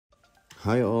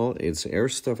Hi all, it's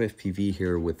Airstuff FPV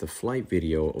here with the flight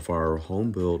video of our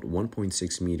home-built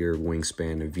 1.6 meter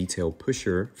wingspan V-tail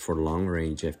pusher for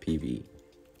long-range FPV.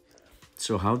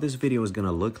 So how this video is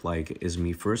gonna look like is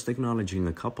me first acknowledging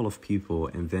a couple of people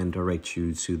and then direct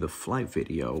you to the flight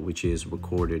video, which is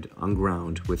recorded on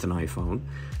ground with an iPhone.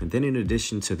 And then in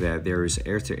addition to that, there is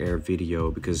air-to-air video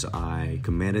because I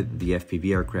commanded the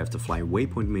FPV aircraft to fly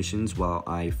waypoint missions while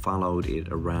I followed it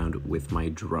around with my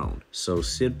drone. So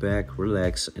sit back,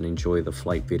 relax, and enjoy the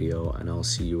flight video, and I'll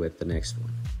see you at the next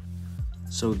one.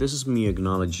 So this is me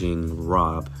acknowledging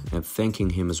Rob and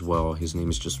thanking him as well. His name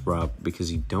is just Rob because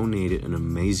he donated an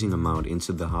amazing amount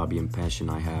into the hobby and passion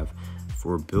I have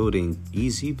for building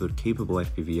easy but capable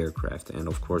FPV aircraft, and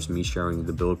of course me sharing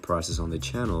the build process on the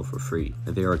channel for free.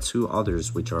 And there are two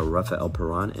others, which are Rafael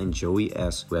Perron and Joey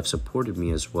S, who have supported me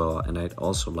as well, and I'd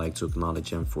also like to acknowledge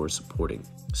them for supporting.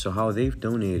 So how they've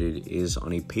donated is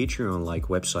on a Patreon-like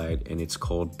website, and it's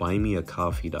called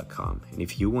buymeacoffee.com. And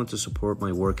if you want to support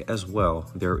my work as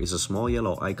well, there is a small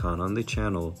yellow icon on the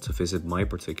channel to visit my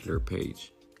particular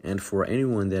page. And for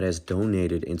anyone that has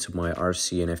donated into my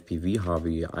RC and FPV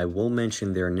hobby, I will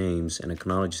mention their names and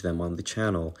acknowledge them on the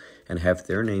channel and have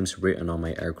their names written on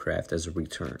my aircraft as a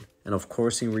return. And of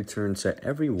course, in return to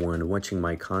everyone watching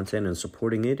my content and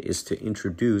supporting it is to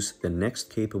introduce the next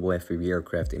capable FPV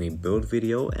aircraft in a build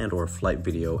video and or flight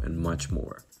video and much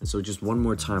more. And so just one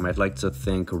more time, I'd like to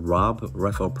thank Rob,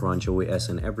 Rafael Perron, Joey S,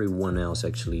 and everyone else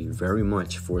actually very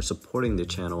much for supporting the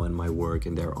channel and my work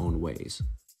in their own ways.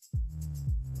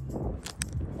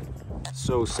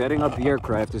 So setting up the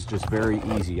aircraft is just very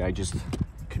easy. I just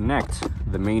connect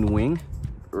the main wing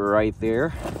right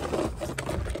there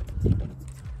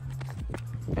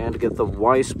and get the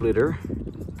Y splitter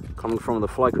coming from the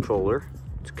flight controller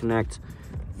to connect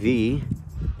the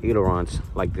ailerons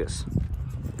like this.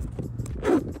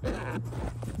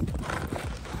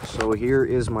 So here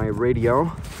is my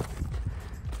radio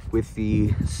with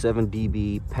the 7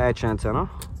 dB patch antenna.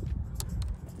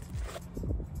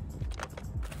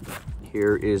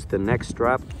 Here is the neck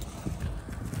strap.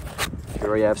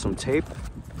 Here I have some tape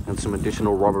and some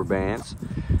additional rubber bands.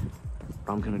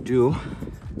 What I'm gonna do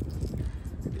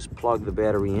is plug the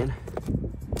battery in.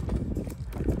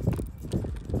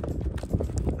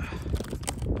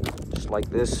 Just like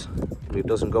this. It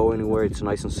doesn't go anywhere, it's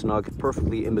nice and snug,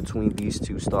 perfectly in between these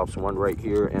two stops, one right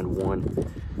here and one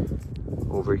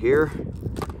over here.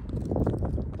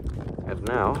 And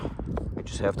now I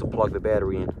just have to plug the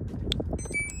battery in.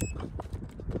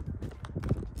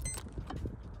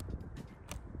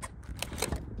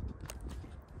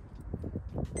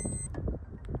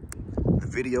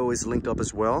 Video is linked up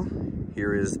as well.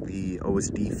 Here is the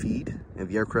OSD feed, and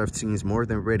the aircraft seems more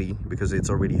than ready because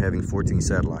it's already having 14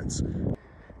 satellites.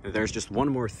 And there's just one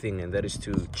more thing, and that is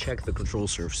to check the control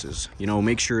surfaces. You know,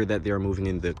 make sure that they are moving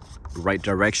in the right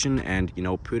direction, and you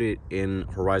know, put it in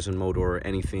horizon mode or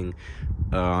anything,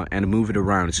 and move it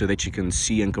around so that you can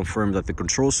see and confirm that the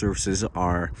control surfaces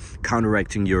are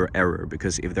counteracting your error,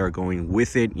 because if they're going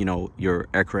with it, you know, your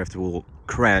aircraft will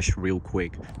crash real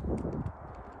quick.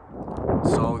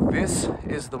 So this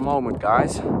is the moment,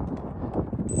 guys.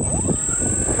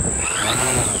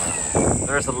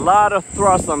 There's a lot of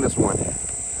thrust on this one.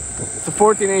 It's a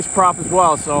 14-inch prop as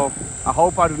well, so I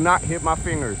hope I do not hit my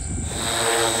fingers.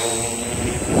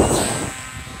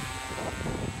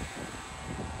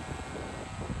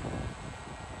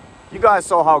 You guys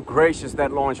saw how gracious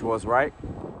that launch was, right?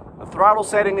 The throttle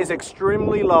setting is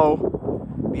extremely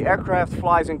low. The aircraft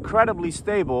flies incredibly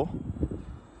stable.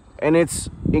 And it's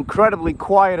incredibly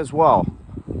quiet as well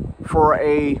for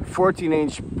a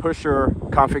 14-inch pusher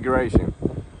configuration.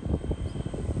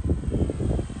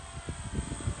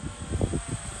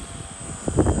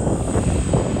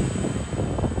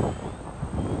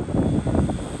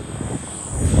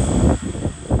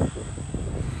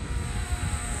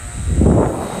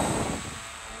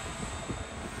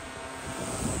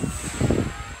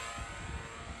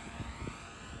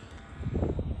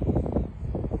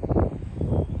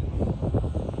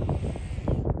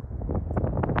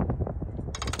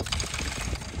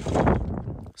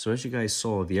 So as you guys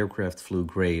saw, the aircraft flew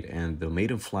great and the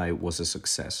maiden flight was a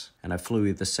success. And I flew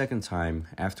it the second time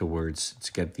afterwards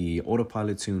to get the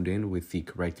autopilot tuned in with the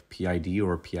correct PID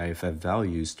or PIFF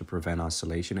values to prevent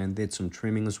oscillation, and did some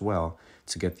trimming as well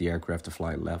to get the aircraft to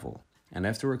fly level. And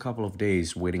after a couple of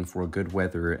days waiting for good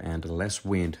weather and less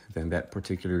wind than that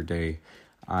particular day,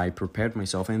 I prepared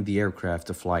myself and the aircraft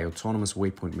to fly autonomous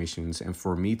waypoint missions and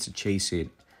for me to chase it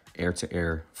air to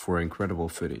air for incredible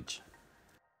footage.